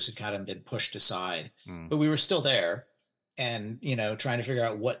writers had kind of been pushed aside, Mm. but we were still there and trying to figure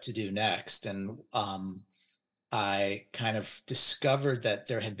out what to do next. And I kind of discovered that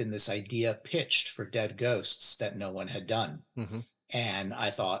there had been this idea pitched for Dead Ghosts that no one had done. Hmm. And I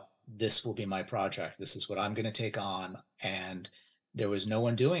thought, this will be my project. This is what I'm going to take on. And there was no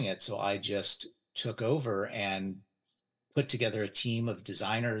one doing it. So I just took over and put together a team of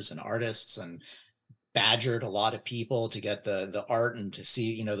designers and artists and badgered a lot of people to get the art and to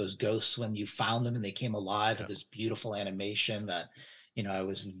see, those ghosts when you found them and they came alive Yeah. with this beautiful animation that, I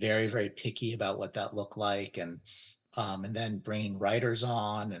was very, very picky about what that looked like. And then bringing writers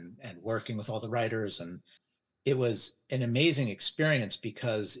on and working with all the writers. And it was an amazing experience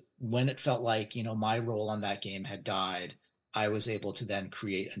because when it felt like, my role on that game had died, I was able to then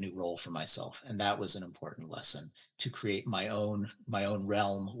create a new role for myself. And that was an important lesson, to create my own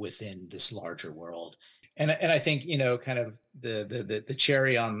realm within this larger world. And I think, kind of the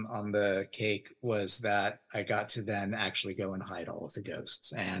cherry on the cake was that I got to then actually go and hide all of the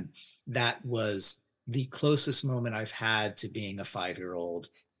ghosts. And that was the closest moment I've had to being a 5-year-old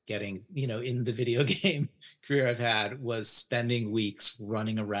getting, in the video game career I've had was spending weeks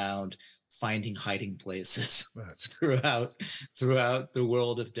running around finding hiding places That's throughout throughout the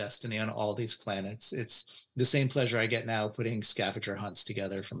world of Destiny on all these planets. It's the same pleasure I get now putting scavenger hunts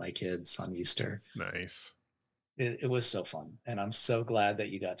together for my kids on Easter. nice. It was so fun, and I'm so glad that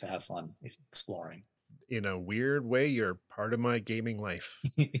you got to have fun exploring. In a weird way, you're part of my gaming life.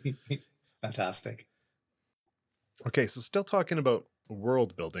 Fantastic. Okay, so still talking about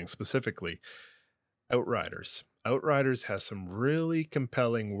world building specifically, Outriders. Outriders has some really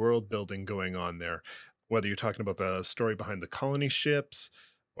compelling world building going on there. Whether you're talking about the story behind the colony ships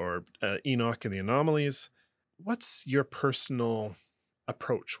or Enoch and the anomalies, what's your personal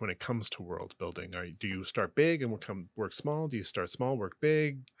approach when it comes to world building? Do you start big and work small? Do you start small, work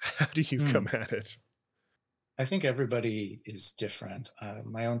big? How do you Hmm. come at it? I think everybody is different.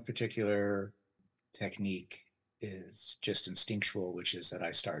 My own particular technique is just instinctual, which is that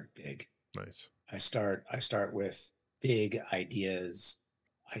I start big. Nice. I start with big ideas.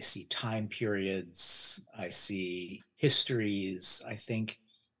 I see time periods. I see histories. I think,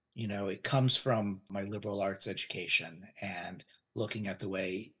 it comes from my liberal arts education and looking at the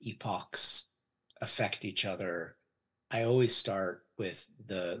way epochs affect each other. I always start with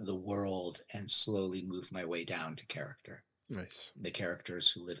the world and slowly move my way down to character, Nice. the characters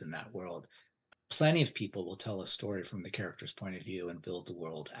who live in that world. Plenty of people will tell a story from the character's point of view and build the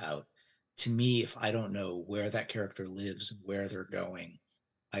world out. To me, if I don't know where that character lives, where they're going,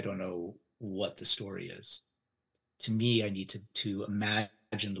 I don't know what the story is. To me, I need to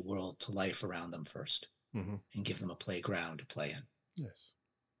imagine the world to life around them first Hmm. and give them a playground to play in. Yes.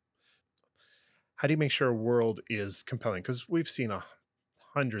 How do you make sure a world is compelling? Because we've seen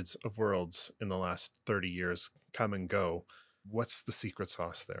hundreds of worlds in the last 30 years come and go. What's the secret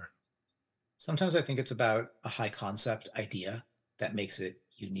sauce there? Sometimes I think it's about a high concept idea that makes it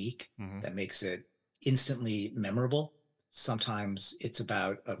unique, Hmm. that makes it instantly memorable. Sometimes it's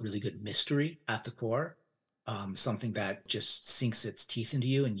about a really good mystery at the core, something that just sinks its teeth into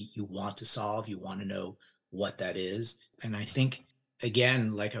you and you want to solve, you want to know what that is. And I think,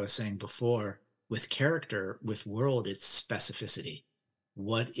 again, like I was saying before, with character, with world, it's specificity.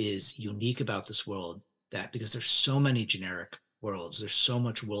 What is unique about this world that because there's so many generic worlds. There's so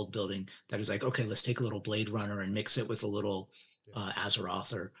much world building that is like, okay, let's take a little Blade Runner and mix it with a little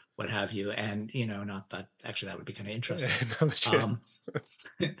Azeroth or what have you. And not that actually that would be kind of Yeah, interesting. no, legit. Um,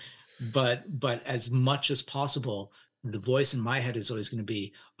 but as much as possible, the voice in my head is always going to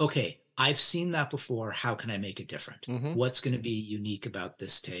be, okay, I've seen that before. How can I make it different? Hmm. What's going to be unique about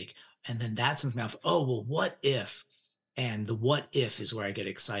this take? And then that's in the mouth. Oh, well, what if? And the what if is where I get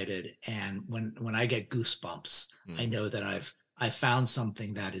excited. And when I get goosebumps, I Mm, know that I found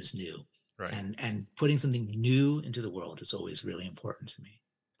something that is new. right. And putting something new into the world is always really important to me.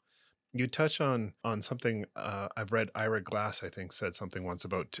 You touch on something I've read. Ira Glass, I think, said something once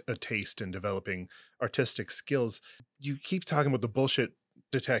about a taste in developing artistic skills. You keep talking about the bullshit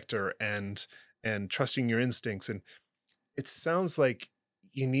detector and trusting your instincts, and it sounds like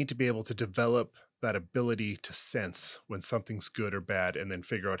you need to be able to develop that ability to sense when something's good or bad, and then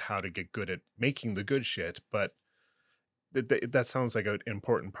figure out how to get good at making the good shit. But that sounds like an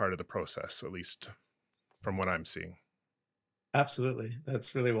important part of the process, at least from what I'm seeing. Absolutely.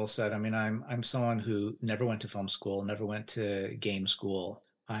 That's really well said. I mean, I'm someone who never went to film school, never went to game school.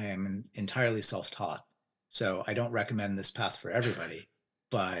 I am entirely self-taught. So I don't recommend this path for everybody,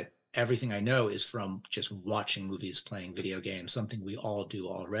 but everything I know is from just watching movies, playing video games, something we all do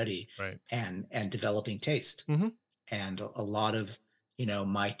already, Right. and developing taste. Hmm. And a lot of,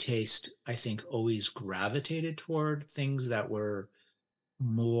 my taste, I think, always gravitated toward things that were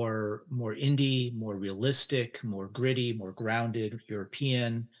more indie, more realistic, more gritty, more grounded,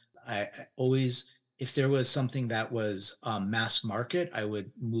 European. I always, if there was something that was mass market, I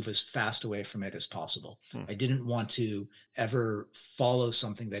would move as fast away from it as possible. Hmm. I didn't want to ever follow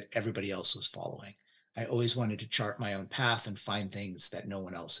something that everybody else was following. I always wanted to chart my own path and find things that no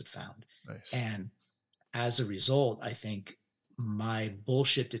one else had found. Nice. And as a result, I think my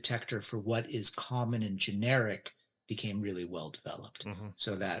bullshit detector for what is common and generic became really well developed. Hmm.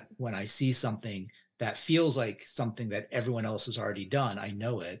 So that when I see something that feels like something that everyone else has already done, I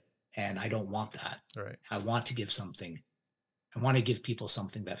know it and I don't want that. All right. I want to give something, I want to give people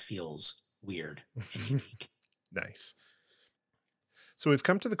something that feels weird and unique. Nice. So we've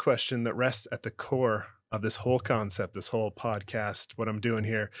come to the question that rests at the core of this whole concept, this whole podcast, what I'm doing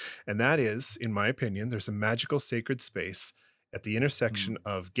here. And that is, in my opinion, there's a magical sacred space at the intersection Mm.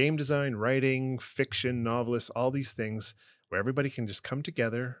 of game design, writing, fiction, novelists, all these things where everybody can just come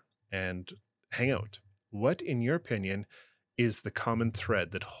together and hang out. What, in your opinion, is the common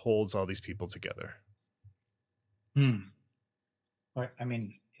thread that holds all these people together? Hmm. I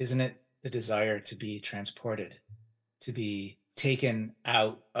mean, isn't it the desire to be transported, to be taken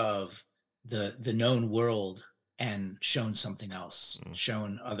out of the known world and shown something else, Mm,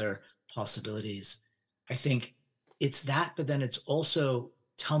 shown other possibilities? I think it's that, but then it's also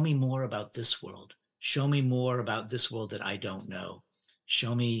tell me more about this world. Show me more about this world that I don't know.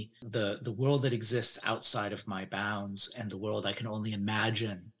 Show me the world that exists outside of my bounds and the world I can only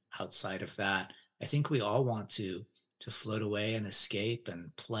imagine outside of that. I think we all want to float away and escape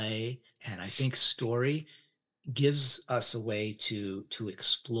and play. And I think story gives us a way to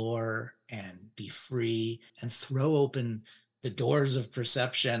explore and be free and throw open the doors of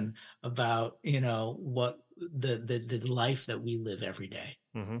perception about what the life that we live every day.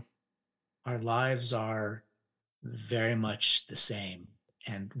 mm-hmm. Our lives are very much the same,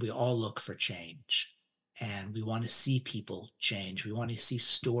 and we all look for change, and we want to see people change. We want to see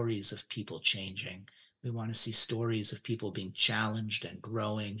stories of people changing. We want to see stories of people being challenged and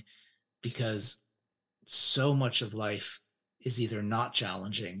growing, because so much of life is either not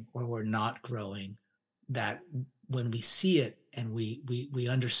challenging or we're not growing, that when we see it and we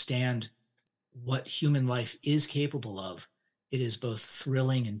understand what human life is capable of, it is both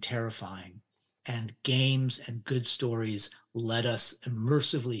thrilling and terrifying. And games and good stories let us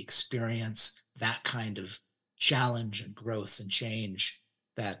immersively experience that kind of challenge and growth and change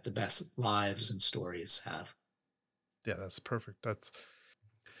that the best lives and stories have. Yeah, that's perfect. That's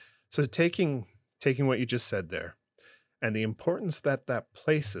so taking what you just said there and the importance that that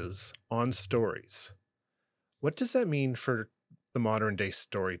places on stories. What does that mean for the modern day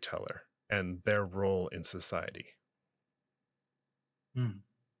storyteller and their role in society? Mm.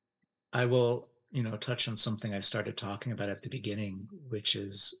 I will, touch on something I started talking about at the beginning, which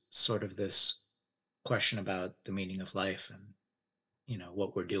is sort of this question about the meaning of life and,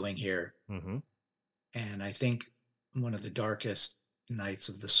 what we're doing here. Mm-hmm. And I think one of the darkest nights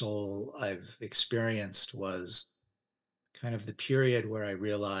of the soul I've experienced was kind of the period where I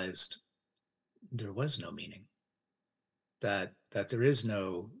realized there was no meaning, that there is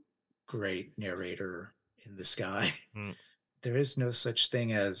no great narrator in the sky. Mm, There is no such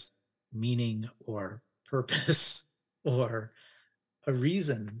thing as meaning or purpose or a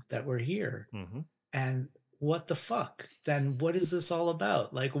reason that we're here. mm-hmm. And what the fuck? Then what is this all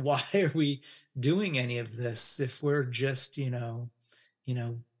about? Like, why are we doing any of this if we're just, you know,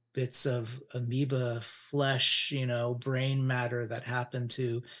 bits of amoeba flesh, brain matter that happen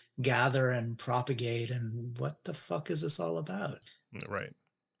to gather and propagate? And what the fuck is this all about? Right.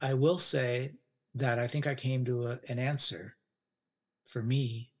 I will say that I think I came to an answer, for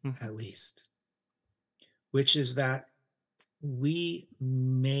me Mm-hmm. at least, which is that we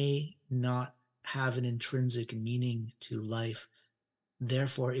may not have an intrinsic meaning to life.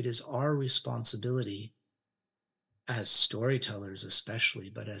 Therefore, it is our responsibility as storytellers,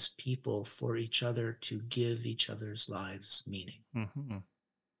 especially, but as people, for each other to give each other's lives meaning, Mm-hmm.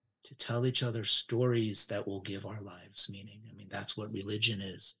 to tell each other stories that will give our lives meaning. I mean, that's what religion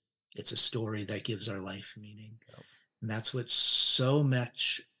is. It's a story that gives our life meaning. Yep. And that's what so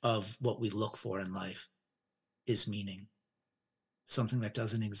much of what we look for in life is meaning, something that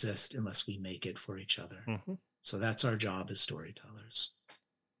doesn't exist unless we make it for each other. Mm-hmm. So that's our job as storytellers.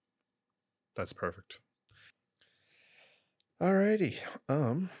 That's perfect. Alrighty.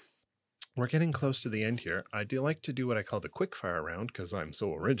 We're getting close to the end here. I do like to do what I call the quick fire round because I'm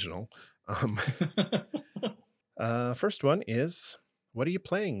so original. Um, first one is, what are you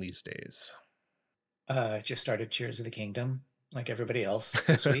playing these days? Just started Cheers of the Kingdom, like everybody else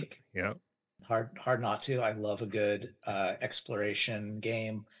this week. Yeah, Hard not to. I love a good exploration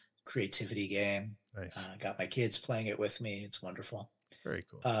game, creativity game. nice. Got my kids playing it with me. It's wonderful. Very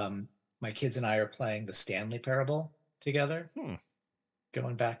cool. My kids and I are playing the Stanley Parable together. Hmm.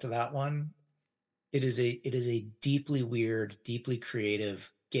 Going back to that one, it is a deeply weird, deeply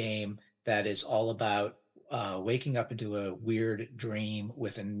creative game that is all about waking up into a weird dream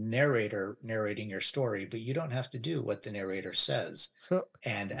with a narrator narrating your story, but you don't have to do what the narrator says. Huh.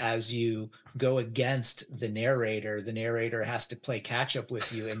 And as you go against the narrator has to play catch up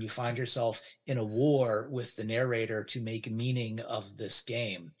with you, and you find yourself in a war with the narrator to make meaning of this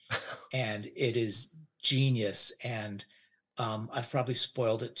game. And it is genius. And I've probably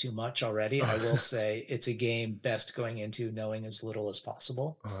spoiled it too much already. I will say it's a game best going into knowing as little as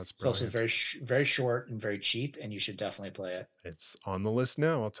possible. Oh, that's It's also brilliant. very short and very cheap, and you should definitely play It's on the list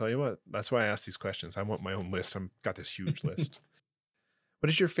now. I'll tell you what. That's why I ask these questions. I want my own list. I've got this huge it. list. What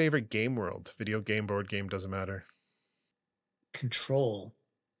is your favorite game world? Video game, board game, doesn't matter. Control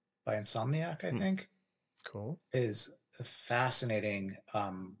by Insomniac, I Hmm. think, Cool. is a fascinating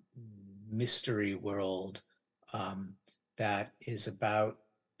mystery world um, that is about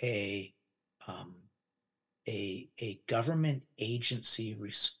a um, a government agency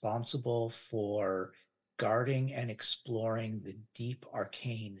responsible for guarding and exploring the deep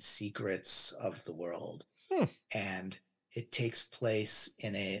arcane secrets of the world. Hmm. And it takes place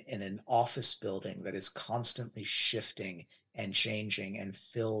in an office building that is constantly shifting and changing and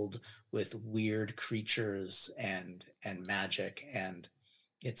filled with weird creatures and magic. And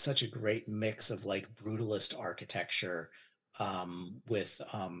it's such a great mix of like brutalist architecture with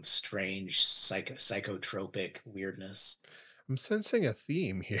strange psychotropic weirdness. I'm sensing a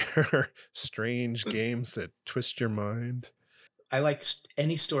theme here. Strange games that twist your mind. I like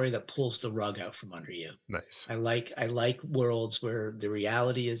any story that pulls the rug out from under you. Nice. I like worlds where the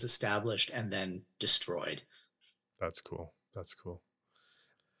reality is established and then destroyed. That's cool. That's cool.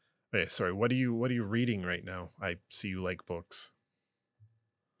 Hey, sorry. What are you reading right now? I see you like books.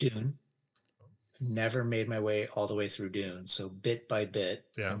 Dune. Never made my way all the way through Dune, so bit by bit,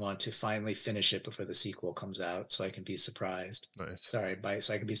 I Yeah. want to finally finish it before the sequel comes out, so I can be surprised. Nice. So I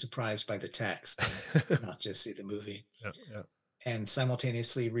can be surprised by the text and not just see the movie. Yeah. Yeah. And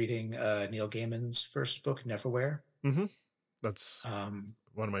simultaneously reading Neil Gaiman's first book, Neverwhere. Mm-hmm. That's Um,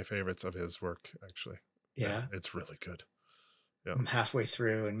 one of my favorites of his work, actually. Yeah, yeah, it's really good. Yeah. I'm halfway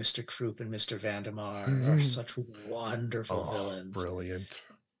through, and Mr. Kroop and Mr. Vandemar are such wonderful Oh, villains. brilliant.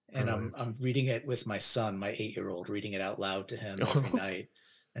 And I'm reading it with my son, my 8-year-old, reading it out loud to him every night.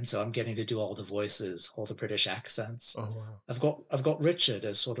 And so I'm getting to do all the voices, all the British accents. Oh, wow. I've got Richard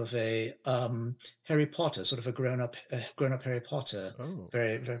as sort of a Harry Potter, sort of a grown up Harry Potter, Oh.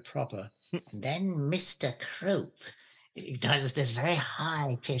 very very proper. And then Mr. Croop, he does this very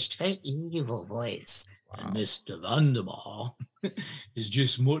high pitched, very evil voice. Wow. And Mr. Vandemar is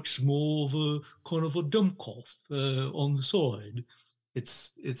just much more of a kind of a dumbcough on the side.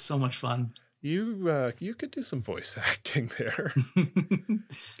 It's so much fun. You could do some voice acting there.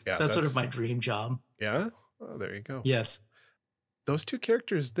 Yeah, That's sort of my dream job. Yeah. Oh, there you go. Yes. Those two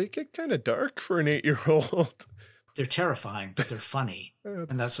characters, they get kind of dark for an 8-year-old. They're terrifying, but they're funny.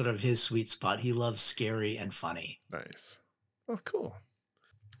 And that's sort of his sweet spot. He loves scary and funny. Nice. Oh, cool.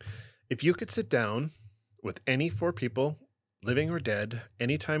 If you could sit down with any 4 people, living or dead,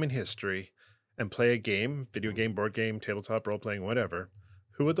 any time in history, and play a game, video game, board game, tabletop, role playing, whatever,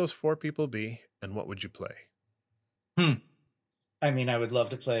 who would those 4 people be, and what would you play? I mean, I would love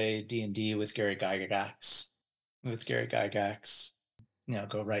to play D&D with Gary Gygax.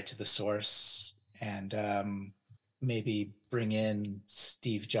 Go right to the source and maybe bring in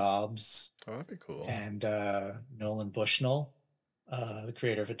Steve Jobs. Oh, that'd be cool. And Nolan Bushnell, the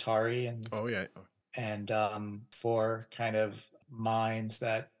creator of Atari, and oh yeah, and 4 kind of minds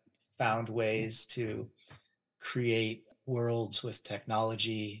that found ways to create worlds with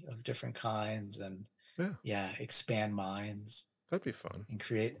technology of different kinds and expand minds. That'd be fun. And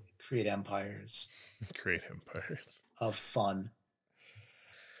create empires. Create empires of fun.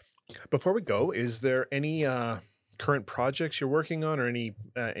 Before we go, is there any current projects you're working on, or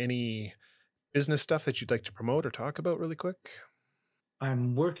any business stuff that you'd like to promote or talk about really quick?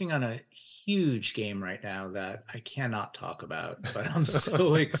 I'm working on a huge game right now that I cannot talk about, but I'm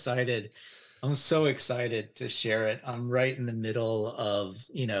so excited. I'm so excited to share it. I'm right in the middle of,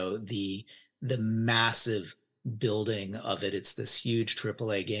 the massive building of it. It's this huge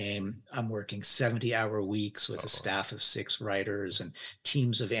AAA game. I'm working 70-hour weeks with a staff of 6 writers and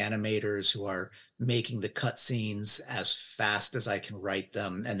teams of animators who are making the cutscenes as fast as I can write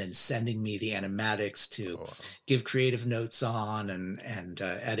them, and then sending me the animatics to give creative notes on and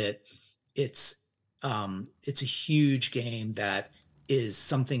edit. It's a huge game that is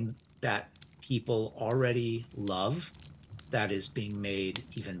something that people already love, that is being made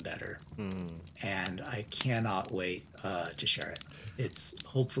even better. And I cannot wait to share it. It's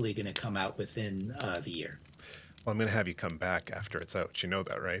hopefully going to come out within the year. Well, I'm going to have you come back after it's out. You know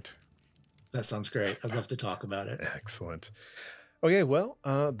that, right? That sounds great. I'd love to talk about it. Excellent. Okay, well,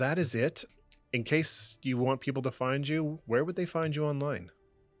 that is it. In case you want people to find you, where would they find you online?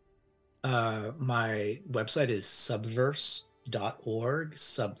 My website is subverse.org.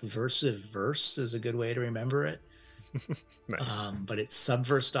 Subversive verse is a good way to remember it. Nice. But it's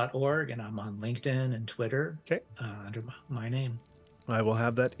subverse.org, and I'm on LinkedIn and Twitter under my name. I will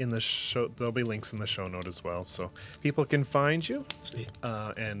have that in the show. There'll be links in the show note as well, so people can find you. Sweet.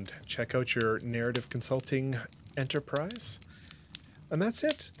 And check out your narrative consulting enterprise. And that's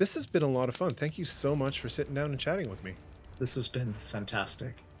it. This has been a lot of fun. Thank you so much for sitting down and chatting with me. This has been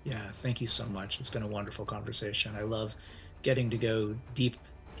fantastic. Yeah, thank you so much. It's been a wonderful conversation. I love getting to go deep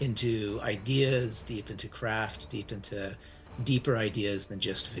into ideas, deep into craft, deep into deeper ideas than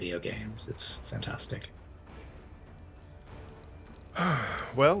just video games. It's fantastic.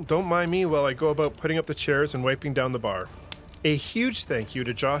 Well, don't mind me while I go about putting up the chairs and wiping down the bar. A huge thank you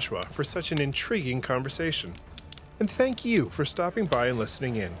to Joshua for such an intriguing conversation. And thank you for stopping by and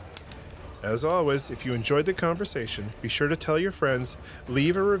listening in. As always, if you enjoyed the conversation, be sure to tell your friends,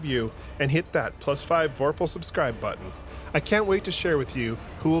 leave a review, and hit that +5 Vorpal subscribe button. I can't wait to share with you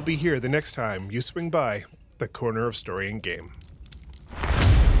who will be here the next time you swing by the corner of Story and Game.